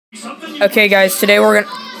Okay, guys, today we're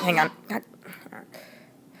gonna... Hang on.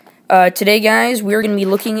 Today, guys, we're gonna be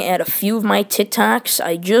looking at a few of my TikToks.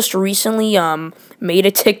 I just recently, made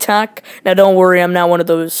a TikTok. Now, don't worry, I'm not one of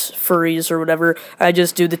those furries or whatever. I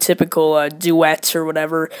just do the typical, duets or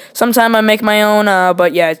whatever. Sometimes I make my own,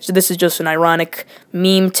 but yeah, this is just an ironic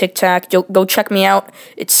meme TikTok. Go check me out.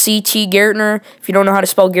 It's CT Gartner. If you don't know how to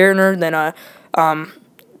spell Gartner, then,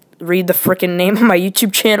 read the frickin' name of my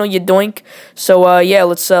YouTube channel, you doink. So, yeah,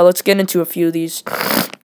 let's get into a few of these.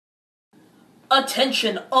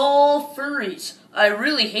 Attention, all furries. I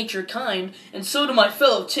really hate your kind, and so do my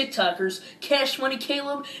fellow TikTokers, Cash Money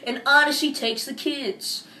Caleb and Odyssey Takes the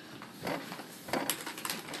Kids.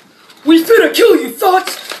 We finna kill you,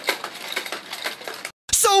 thoughts!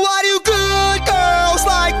 So why do good girls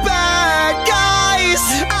like bad guys?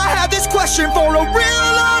 I have this question for a real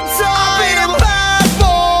long time. I've been a bad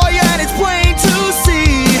boy and it's plain to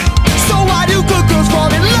see. So why do good girls fall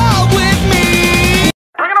in love with me?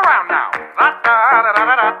 Bring it around now.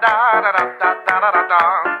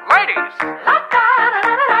 Ladies. Good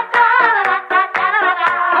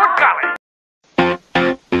golly.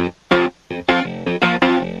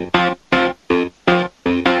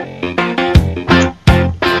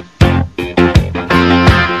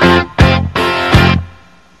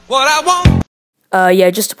 What I want. Yeah,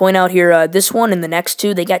 just to point out here, this one and the next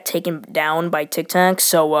two, they got taken down by TikTok,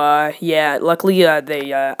 so, yeah, luckily,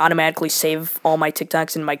 they, automatically save all my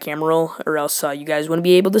TikToks in my camera roll, or else, you guys wouldn't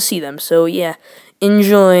be able to see them, so, yeah,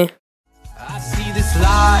 enjoy. I see this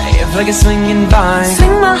life like a swinging vine.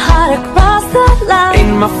 Swing my heart across the line.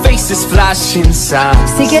 And my face is flashing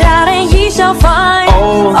signs. Seek it out and ye shall find.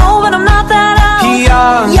 Oh, but I'm not that old.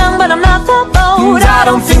 Young, Young, but I'm not that bold. and I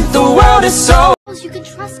don't think the world is so. You can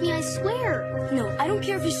trust me, I swear. No, I don't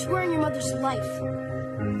care if you swear on your mother's life.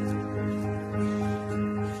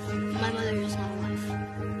 My mother is not alive.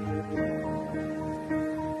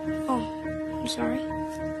 Oh, I'm sorry.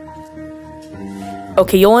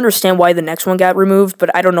 Okay, you'll understand why the next one got removed,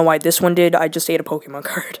 but I don't know why this one did. I just ate a Pokemon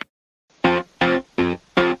card. I'm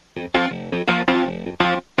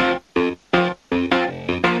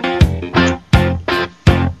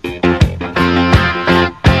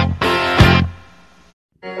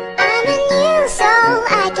a new soul,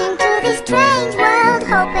 I came to this strange world,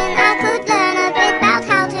 hoping I could learn a bit about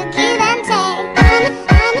how to kill and take.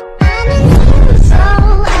 I'm a new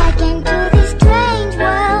soul, I came to this strange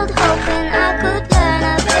world, hoping I could learn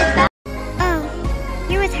a bit about... Oh,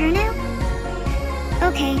 you're with her now?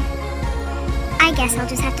 Okay. I guess I'll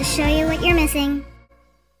just have to show you what you're missing.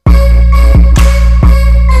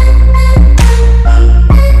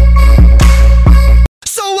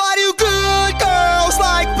 So why do good girls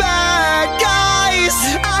like bad guys?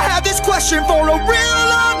 I have this question for a real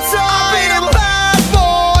long time. I've been a bad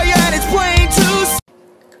boy and it's plain to see.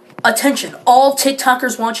 Attention, all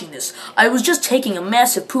TikTokers watching this. I was just taking a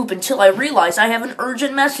massive poop until I realized I have an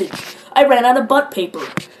urgent message. I ran out of butt paper.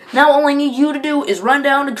 Now all I need you to do is run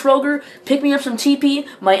down to Kroger, pick me up some TP.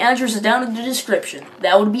 My address is down in the description.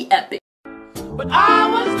 That would be epic. But I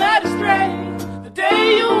was led astray the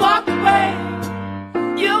day you walked away.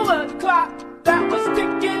 You were the clock that was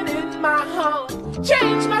ticking in my heart.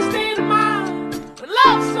 Changed my state of mind. But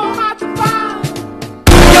love's so hard to find.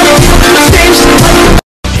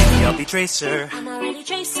 Maybe I'll be Tracer. I'm already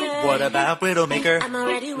Tracer. What about Widowmaker? I'm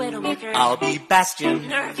already Widowmaker. I'll be Bastion.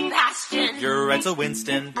 Nerf Bastion. You're Retzel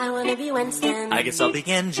Winston. I wanna be Winston. I guess I'll be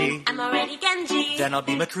Genji. I'm already Genji. Then I'll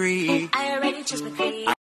be McCree. I already chose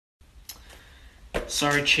McCree.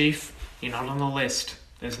 Sorry, Chief. You're not on the list.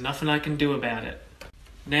 There's nothing I can do about it.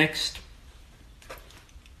 Next.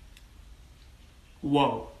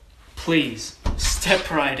 Whoa. Please,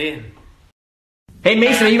 step right in. Hey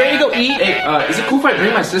Mason, are you ready to go eat? Hey, is it cool if I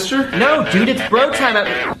bring my sister? No, dude, it's bro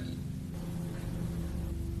time.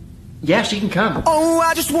 Yeah, she can come. Oh,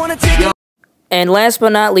 I just wanna take it. And last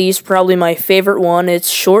but not least, probably my favorite one.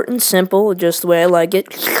 It's short and simple, just the way I like it.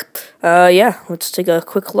 Yeah, let's take a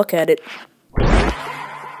quick look at it.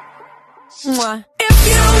 If you don't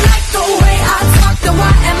like the way I talk, then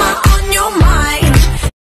why am I on your mind?